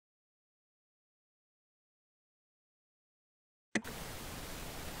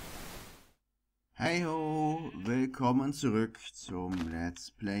Hey ho, willkommen zurück zum Let's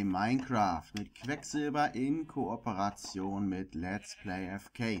Play Minecraft mit Quecksilber in Kooperation mit Let's Play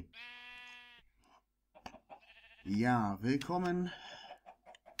FK. Ja, willkommen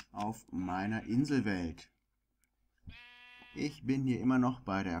auf meiner Inselwelt. Ich bin hier immer noch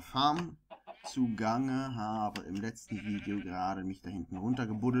bei der Farm zugange, habe im letzten Video gerade mich da hinten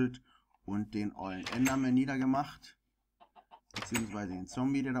runtergebuddelt und den ollen Enderman niedergemacht. Beziehungsweise den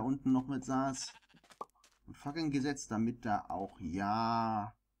Zombie, der da unten noch mit saß. Und Fackeln gesetzt, damit da auch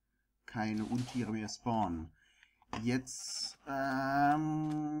ja keine Untiere mehr spawnen. Jetzt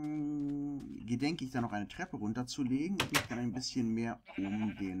gedenke ich da noch eine Treppe runterzulegen und mich dann ein bisschen mehr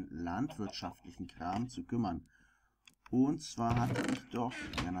um den landwirtschaftlichen Kram zu kümmern. Und zwar hatte ich doch,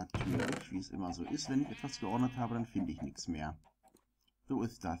 ja natürlich, wie es immer so ist, wenn ich etwas geordnet habe, dann finde ich nichts mehr. So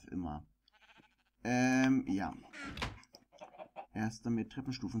ist das immer. Ja. Erst damit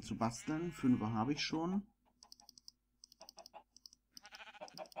Treppenstufen zu basteln. 5 habe ich schon.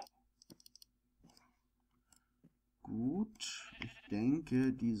 Gut, ich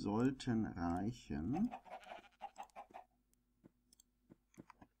denke, die sollten reichen.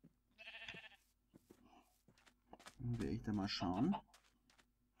 Dann werde ich da mal schauen.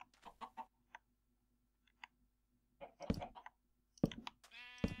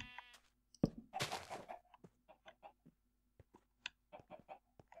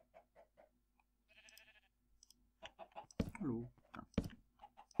 Hallo. Ja.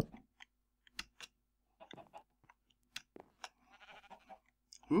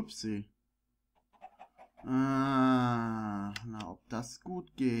 Upsi. Na, ob das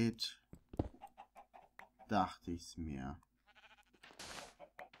gut geht, dachte ich's mir.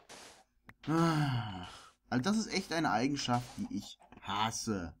 Also das ist echt eine Eigenschaft, die ich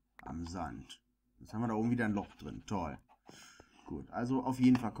hasse am Sand. Jetzt haben wir da oben wieder ein Loch drin. Toll. Gut, also auf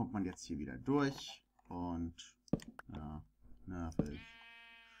jeden Fall kommt man jetzt hier wieder durch. Und ja, nervig.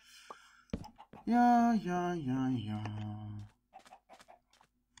 Ja.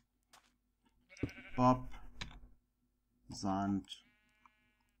 Bob. Sand.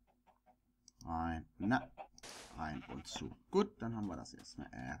 Rein. Na. Rein und zu. Gut, dann haben wir das erstmal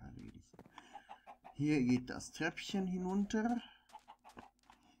erledigt. Hier geht das Treppchen hinunter.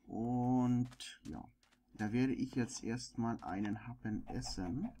 Und ja. Da werde ich jetzt erstmal einen Happen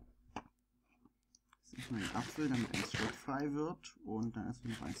essen. Jetzt ich mal den Apfel, damit ein Slot frei wird. Und dann essen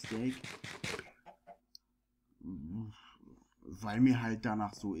wir noch ein Steak. Weil mir halt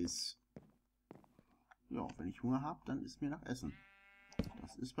danach so ist. Ja, wenn ich Hunger habe, dann ist mir nach Essen.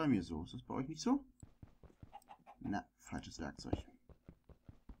 Das ist bei mir so. Ist das bei euch nicht so? Na, falsches Werkzeug.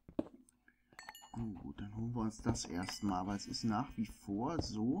 Gut, dann holen wir uns das erstmal. Aber es ist nach wie vor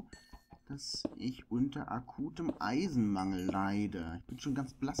so, dass ich unter akutem Eisenmangel leide. Ich bin schon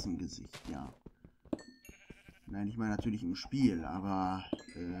ganz blass im Gesicht, ja. Nein, ich meine natürlich im Spiel, aber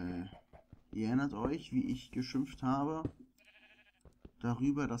ihr erinnert euch, wie ich geschimpft habe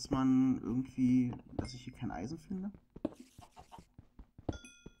darüber, dass man irgendwie, dass ich hier kein Eisen finde?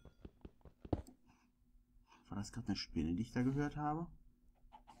 War das gerade eine Spinne, die ich da gehört habe?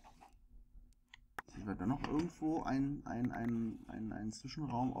 War da noch irgendwo ein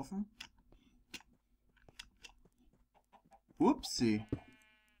Zwischenraum offen? Upsi.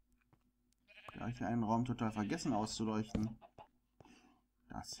 Da habe ich ja einen Raum total vergessen auszuleuchten.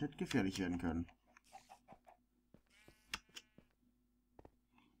 Das hätte gefährlich werden können.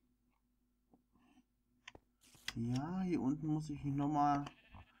 Ja, hier unten muss ich mich nochmal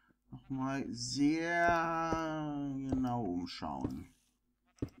sehr genau umschauen.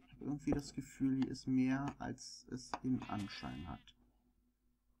 Ich habe irgendwie das Gefühl, hier ist mehr, als es den Anschein hat.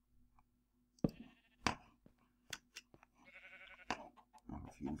 Ach,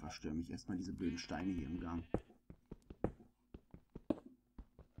 auf jeden Fall stören mich erstmal diese blöden Steine hier im Gang.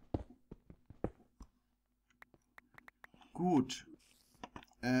 Gut.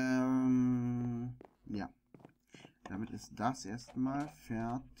 Ja. Damit ist das erstmal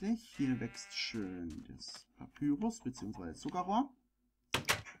fertig. Hier wächst schön das Papyrus bzw. Zuckerrohr.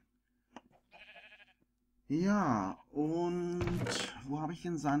 Ja, und wo habe ich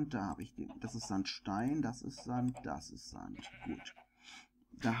den Sand? Da habe ich den. Das ist Sandstein, das ist Sand, das ist Sand. Gut.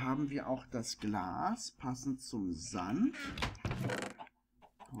 Da haben wir auch das Glas, passend zum Sand.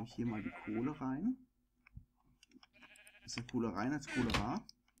 Hau ich hier mal die Kohle rein. Ist ja Kohle rein als Kohle rar?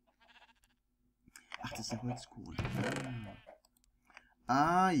 Ach, das ist ja Holzkohle.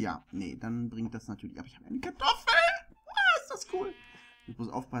 Ja. Nee, dann bringt das natürlich... Aber ich habe eine Kartoffel! Ah, ist das cool! Ich muss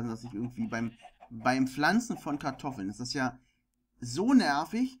aufpassen, dass ich irgendwie beim Pflanzen von Kartoffeln... ist das ja so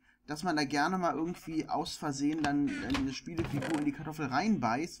nervig, dass man da gerne mal irgendwie aus Versehen dann diese Spielefigur in die Kartoffel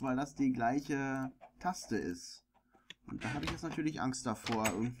reinbeißt, weil das die gleiche Taste ist. Und da habe ich jetzt natürlich Angst davor,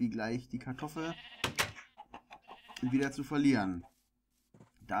 irgendwie gleich die Kartoffel wieder zu verlieren.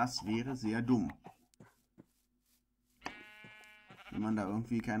 Das wäre sehr dumm. Wenn man da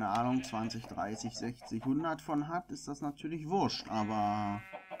irgendwie, keine Ahnung, 20, 30, 60, 100 von hat, ist das natürlich wurscht. Aber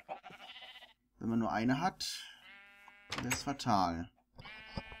wenn man nur eine hat, wäre es fatal.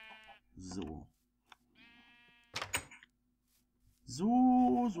 So. So.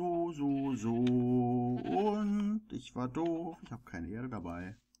 Und ich war doof. Ich habe keine Erde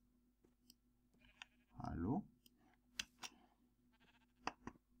dabei. Hallo?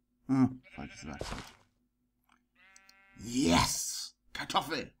 Falsches Werkzeug. Yes!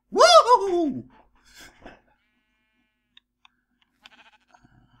 Kartoffel! Woohoo!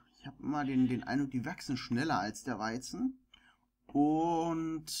 Ich habe immer den Eindruck, die wachsen schneller als der Weizen.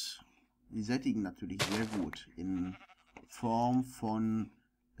 Und die sättigen natürlich sehr gut in Form von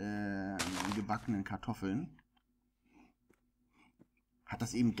gebackenen Kartoffeln. Hat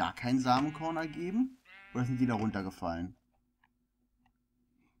das eben gar kein Samenkorn ergeben? Oder sind die da runtergefallen?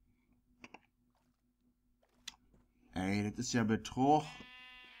 Ey, das ist ja Betrug.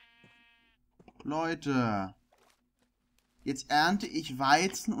 Leute. Jetzt ernte ich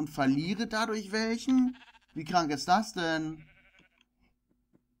Weizen und verliere dadurch welchen? Wie krank ist das denn?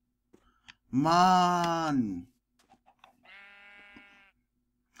 Mann.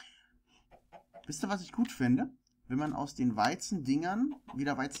 Wisst ihr, was ich gut finde? Wenn man aus den Weizendingern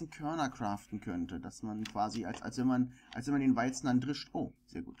wieder Weizenkörner craften könnte. Dass man quasi, als wenn man den Weizen dann drischt. Oh,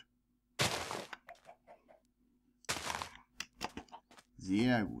 sehr gut.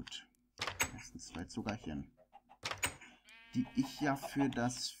 Sehr gut. Erstens 2 Zuckerchen. Die ich ja für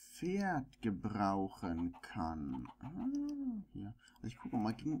das Pferd gebrauchen kann. Ah, hier. Also ich gucke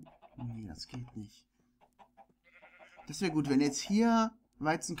mal. Nee, das geht nicht. Das wäre gut, wenn jetzt hier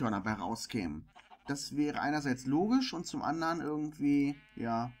Weizenkörner bei rauskämen. Das wäre einerseits logisch und zum anderen irgendwie,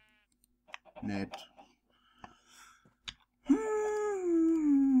 ja, nett.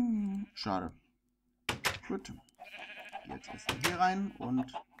 Schade. Gut. Jetzt erst hier rein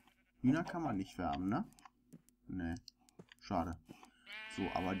und Hühner kann man nicht färben, ne? Ne. Schade. So,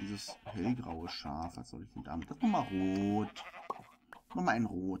 aber dieses hellgraue Schaf, was soll ich denn damit? Das ist nochmal rot. Nochmal ein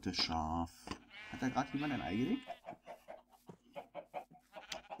rotes Schaf. Hat da gerade jemand ein Ei gelegt?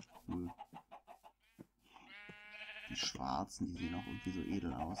 Nö. Die schwarzen, die sehen auch irgendwie so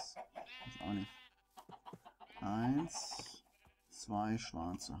edel aus. Weiß auch nicht. 1, 2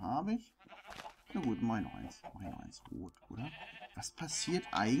 schwarze habe ich. Na gut, mach ich noch eins. Mach ich noch eins rot, oder? Was passiert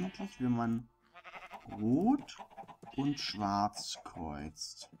eigentlich, wenn man rot und schwarz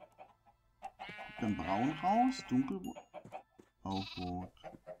kreuzt? Dann braun raus, dunkelrot. Auch rot.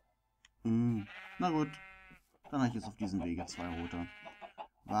 Na gut. Dann habe ich jetzt auf diesem Wege 2 rote.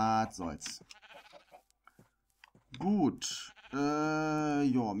 Was soll's. Gut.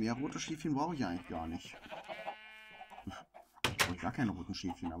 Ja, mehr rote Schäfchen brauche ich eigentlich gar nicht. Ich brauche gar keine roten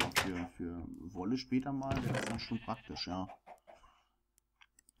Schäfchen, aber für Wolle später mal wäre das dann schon praktisch, ja.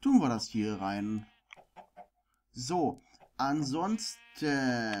 Tun wir das hier rein. So, ansonsten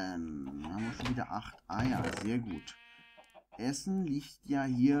haben wir schon wieder 8 Eier. Sehr gut. Essen liegt ja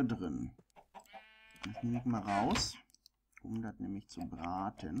hier drin. Das nehme ich mal raus, um das nämlich zu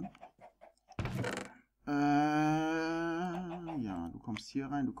braten. Ja, du kommst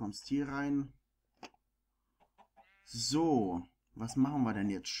hier rein, du kommst hier rein. So, was machen wir denn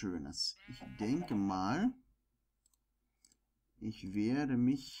jetzt Schönes? Ich denke mal, ich werde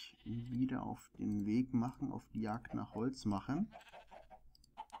mich wieder auf den Weg machen, auf die Jagd nach Holz machen.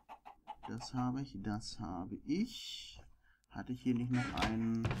 Das habe ich, das habe ich. Hatte ich hier nicht noch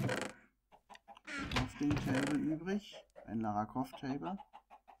einen Crafting Table übrig? Ein Lara Croft Table?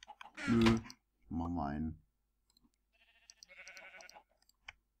 Nö, mach mal einen.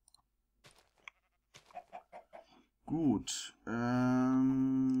 Gut.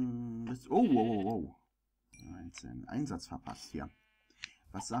 Oh. 19. Einsatz verpasst hier.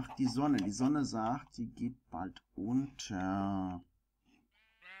 Was sagt die Sonne? Die Sonne sagt, sie geht bald unter.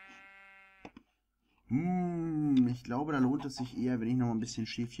 Ich glaube, da lohnt es sich eher, wenn ich noch mal ein bisschen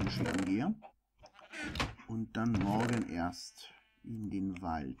Schäfchen schicken gehe. Und dann morgen erst in den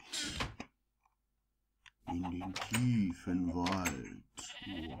Wald. In den tiefen Wald.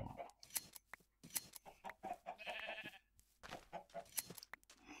 Wow.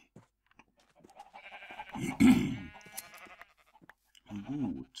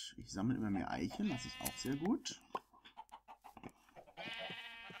 Gut, ich sammle immer mehr Eicheln, das ist auch sehr gut.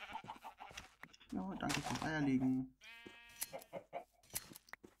 Ja, danke fürs Eierlegen.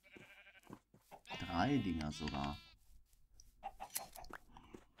 3 Dinger sogar.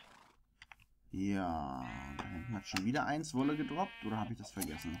 Ja, da hinten hat schon wieder 1 Wolle gedroppt. Oder habe ich das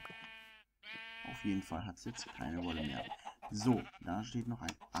vergessen? Auf jeden Fall hat es jetzt keine Wolle mehr. So, da steht noch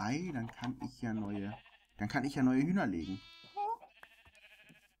ein Ei. Dann kann ich ja neue Hühner legen.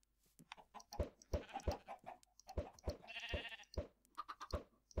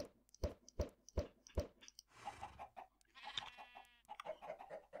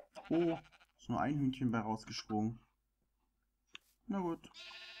 Oh, ist nur ein Hühnchen bei rausgesprungen. Na gut.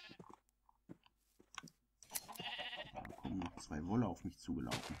 Da kommen noch 2 Wolle auf mich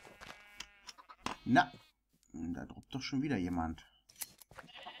zugelaufen. Na, da droppt doch schon wieder jemand.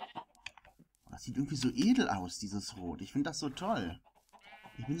 Das sieht irgendwie so edel aus, dieses Rot. Ich finde das so toll.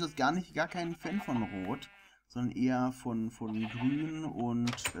 Ich bin sonst gar kein Fan von Rot, sondern eher von Grün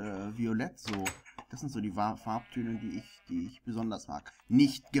und Violett so. Das sind so die Farbtöne, die ich besonders mag.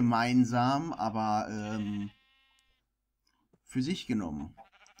 Nicht gemeinsam, aber für sich genommen.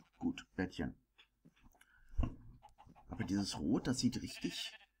 Gut, Bettchen. Aber dieses Rot, das sieht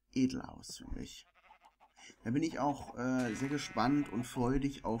richtig edel aus, finde ich. Da bin ich auch sehr gespannt und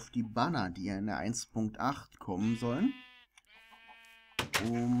freudig auf die Banner, die ja in der 1.8 kommen sollen.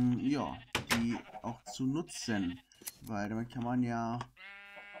 Um, ja, die auch zu nutzen. Weil damit kann man ja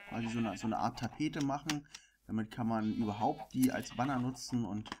quasi so eine Art Tapete machen. Damit kann man überhaupt die als Banner nutzen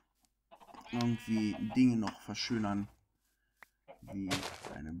und irgendwie Dinge noch verschönern. Wie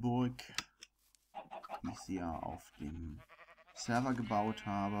eine Burg, die ich sie ja auf dem Server gebaut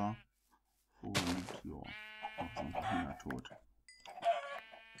habe. Und ja, noch sind die Hühner tot.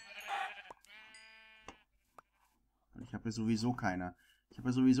 Und ich habe ja sowieso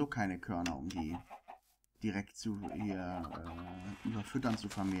keine Körner, um die direkt zu überfüttern zu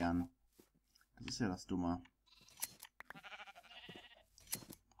vermehren. Das ist ja das Dumme.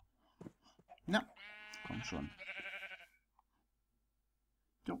 Na, komm schon.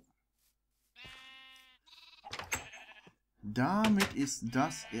 So. Damit ist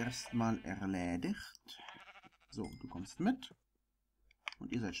das erstmal erledigt. So, du kommst mit.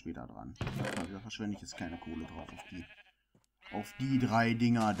 Und ihr seid später dran. Da verschwende ich jetzt keine Kohle drauf auf die 3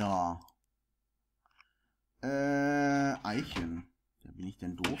 Dinger da. Eichen. Da bin ich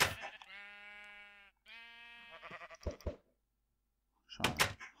denn doof? Schade.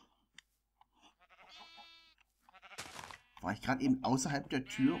 War ich gerade eben außerhalb der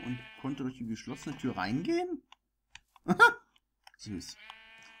Tür und konnte durch die geschlossene Tür reingehen? Süß.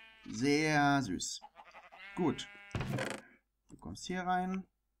 Sehr süß. Gut. Du kommst hier rein.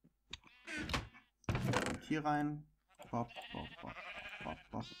 Und hier rein. Bop, bop, bop, bop,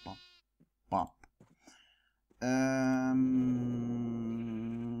 bop, bop, bop.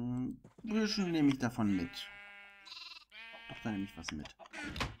 Bisschen nehme ich davon mit. Doch, da nehme ich was mit.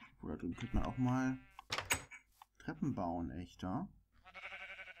 Oder drüben könnte man auch mal Treppen bauen, echt, ja?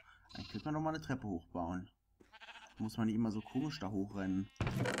 Dann könnte man doch mal eine Treppe hochbauen. Da muss man nicht immer so komisch da hochrennen.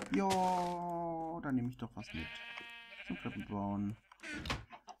 Jo, da nehme ich doch was mit. Zum Treppen bauen.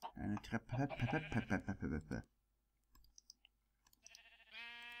 Eine Treppe.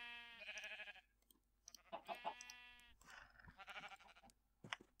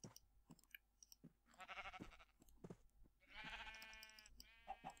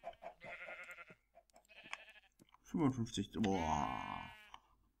 55. Boah.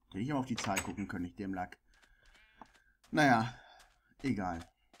 Hätte ich mal auf die Zahl gucken können, nicht dem Lack. Naja, egal.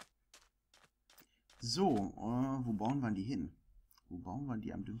 So, wo bauen wir die hin? Wo bauen wir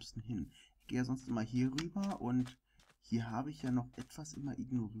die am dümmsten hin? Ich gehe ja sonst immer hier rüber und hier habe ich ja noch etwas immer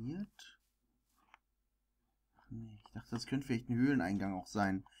ignoriert. Ach nee, ich dachte, das könnte vielleicht ein Höhleneingang auch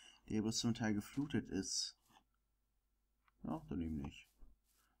sein, der bloß zum Teil geflutet ist. Ach, daneben nicht.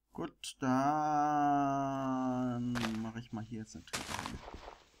 Gut, dann mache ich mal hier jetzt eine Treppe hin.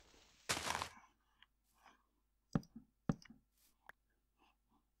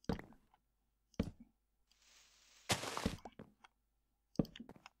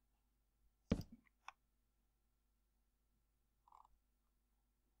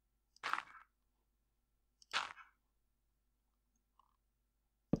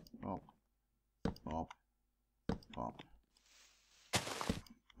 Bob, Bob, Bob,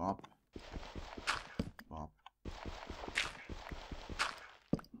 Bob, Bob.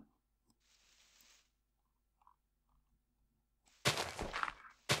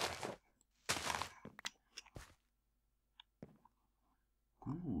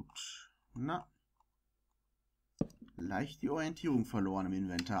 Gut, na. Leicht die Orientierung verloren im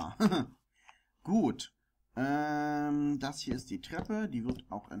Inventar. Gut. Das hier ist die Treppe, die wird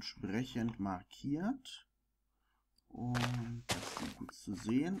auch entsprechend markiert. Und dass die gut zu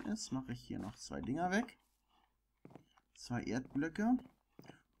sehen ist, mache ich hier noch 2 Dinger weg. 2 Erdblöcke.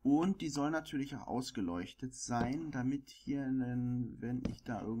 Und die soll natürlich auch ausgeleuchtet sein, damit hier, wenn ich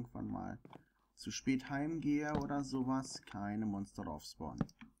da irgendwann mal zu spät heimgehe oder sowas, keine Monster drauf spawnen.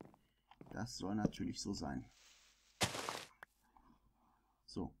 Das soll natürlich so sein.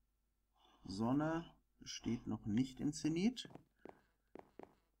 So. Sonne steht noch nicht im Zenit.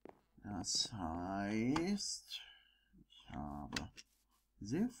 Das heißt, ich habe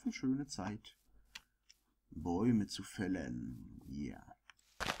sehr viel schöne Zeit, Bäume zu fällen. Ja. Yeah.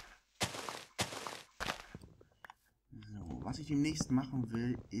 So, was ich demnächst machen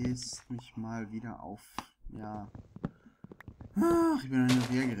will, ist mich mal wieder auf, ja, ach, ich bin hin und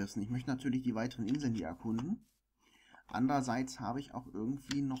her gerissen. Ich möchte natürlich die weiteren Inseln hier erkunden. Andererseits habe ich auch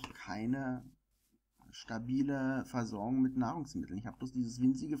irgendwie noch keine stabile Versorgung mit Nahrungsmitteln. Ich habe bloß dieses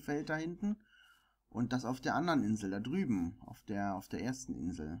winzige Feld da hinten und das auf der anderen Insel, da drüben, auf der ersten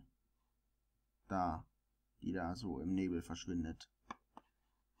Insel. Da, die da so im Nebel verschwindet.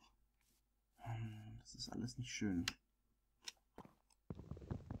 Das ist alles nicht schön.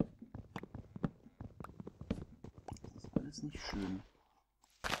 Das ist alles nicht schön.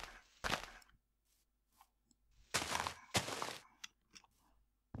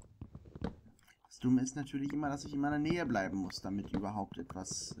 Das Dumme ist natürlich immer, dass ich in meiner Nähe bleiben muss, damit überhaupt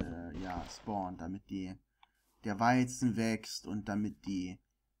etwas ja, spawnt, damit der Weizen wächst und damit die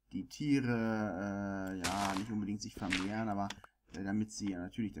Tiere ja nicht unbedingt sich vermehren, aber damit sie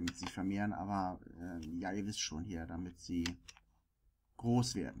sich vermehren, aber ja, ihr wisst schon hier, damit sie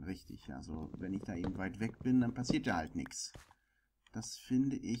groß werden, richtig. Also wenn ich da eben weit weg bin, dann passiert ja halt nichts. Das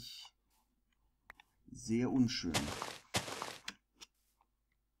finde ich sehr unschön.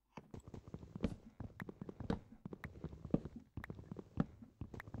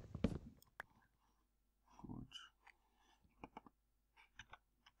 Gut.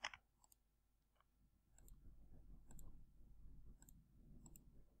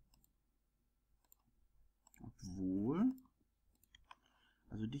 Obwohl,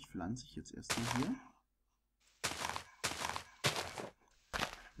 also dich pflanze ich jetzt erstmal hier.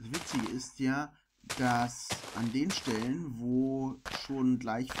 Das Witzige ist ja, dass an den Stellen, wo schon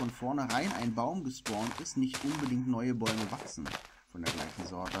gleich von vornherein ein Baum gespawnt ist, nicht unbedingt neue Bäume wachsen von der gleichen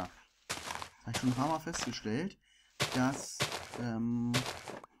Sorte. Das habe ich schon ein paar Mal festgestellt, dass an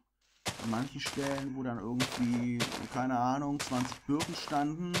manchen Stellen, wo dann irgendwie, keine Ahnung, 20 Birken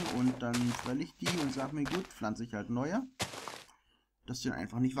standen und dann fälle ich die und sage mir, gut, pflanze ich halt neue, dass die dann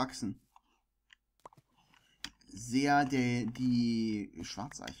einfach nicht wachsen. Die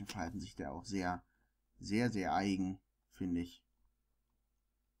Schwarzeichen verhalten sich da auch sehr, sehr, sehr eigen, finde ich.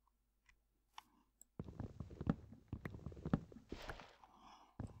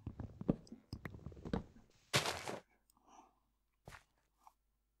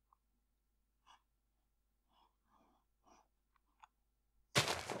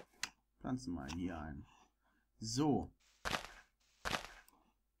 Pflanzen mal hier ein. So.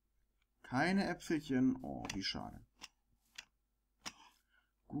 Keine Äpfelchen. Oh, wie schade.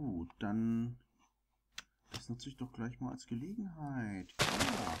 Gut, dann das nutze ich doch gleich mal als Gelegenheit.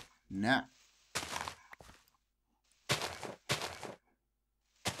 Ja. Na.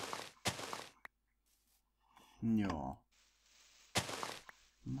 Ja.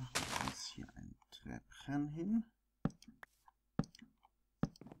 Machen wir uns hier ein Treppchen hin.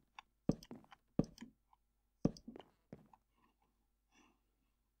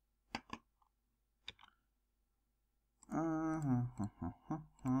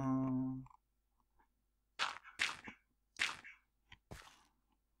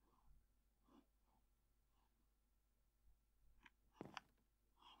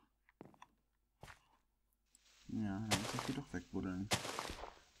 Ja, dann muss ich die doch wegbuddeln.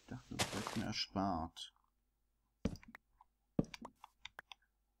 Ich dachte, das bleibt mir erspart.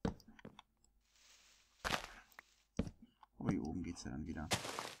 Aber hier oben geht's ja dann wieder.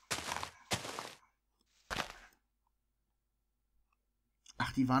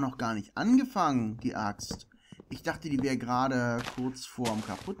 Ach, die war noch gar nicht angefangen, die Axt. Ich dachte, die wäre gerade kurz vorm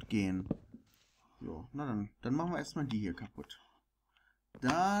Kaputtgehen. So, na dann machen wir erstmal die hier kaputt.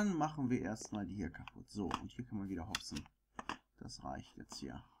 Dann machen wir erstmal die hier kaputt. So, und hier kann man wieder hopsen. Das reicht jetzt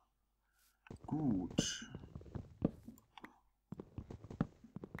hier. Gut.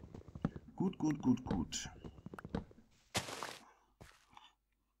 Gut, gut, gut, gut.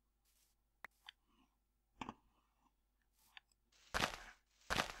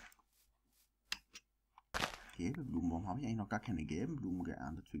 Gelbe Blumen. Warum habe ich eigentlich noch gar keine gelben Blumen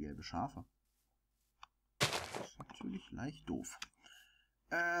geerntet für gelbe Schafe? Das ist natürlich leicht doof.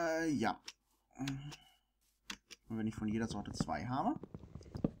 Ja. Und wenn ich von jeder Sorte 2 habe,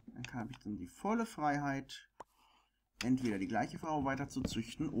 dann habe ich dann die volle Freiheit, entweder die gleiche Farbe weiter zu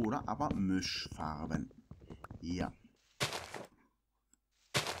züchten oder aber Mischfarben. Ja.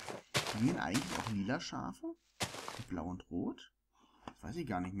 Gehen eigentlich auch lila Schafe? Blau und Rot? Das weiß ich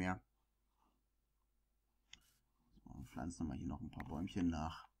gar nicht mehr. So, pflanzen wir mal hier noch ein paar Bäumchen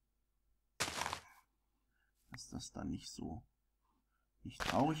nach. Dass das dann nicht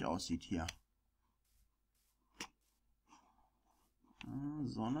traurig aussieht hier.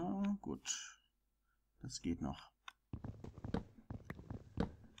 Sonne, gut. Das geht noch.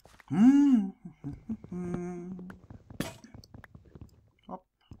 Hopp,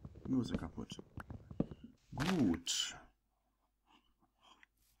 nur so kaputt. Gut.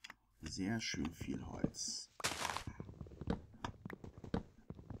 Sehr schön viel Holz.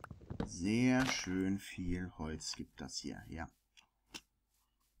 Sehr schön viel Holz gibt das hier, ja.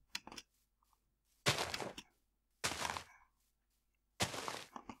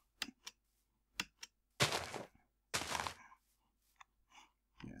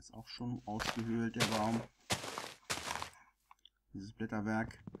 Der ist auch schon ausgehöhlt, der Baum. Dieses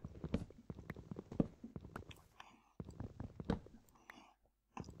Blätterwerk.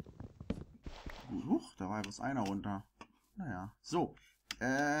 Huch, da war bloß einer runter. Naja, so.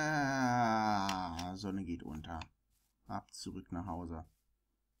 Sonne geht unter. Ab zurück nach Hause.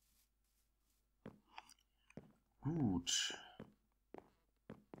 Gut.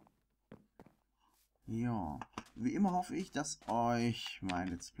 Ja, wie immer hoffe ich, dass euch mein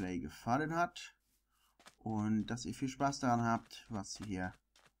Let's Play gefallen hat und dass ihr viel Spaß daran habt, was wir hier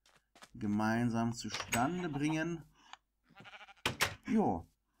gemeinsam zustande bringen. Jo.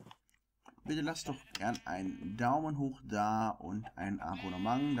 Bitte lasst doch gern einen Daumen hoch da und ein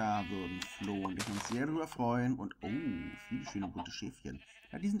Abonnement. Da würden Flo und ich uns sehr darüber freuen. Und oh, viele schöne bunte Schäfchen.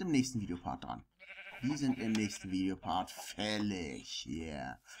 Ja, die sind im nächsten Videopart dran. Die sind im nächsten Videopart fällig.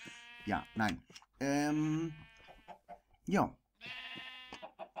 Yeah. Ja, nein. Ja.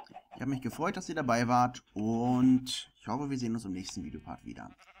 Ich habe mich gefreut, dass ihr dabei wart. Und ich hoffe, wir sehen uns im nächsten Videopart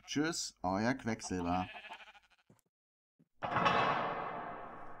wieder. Tschüss, euer Quecksilber.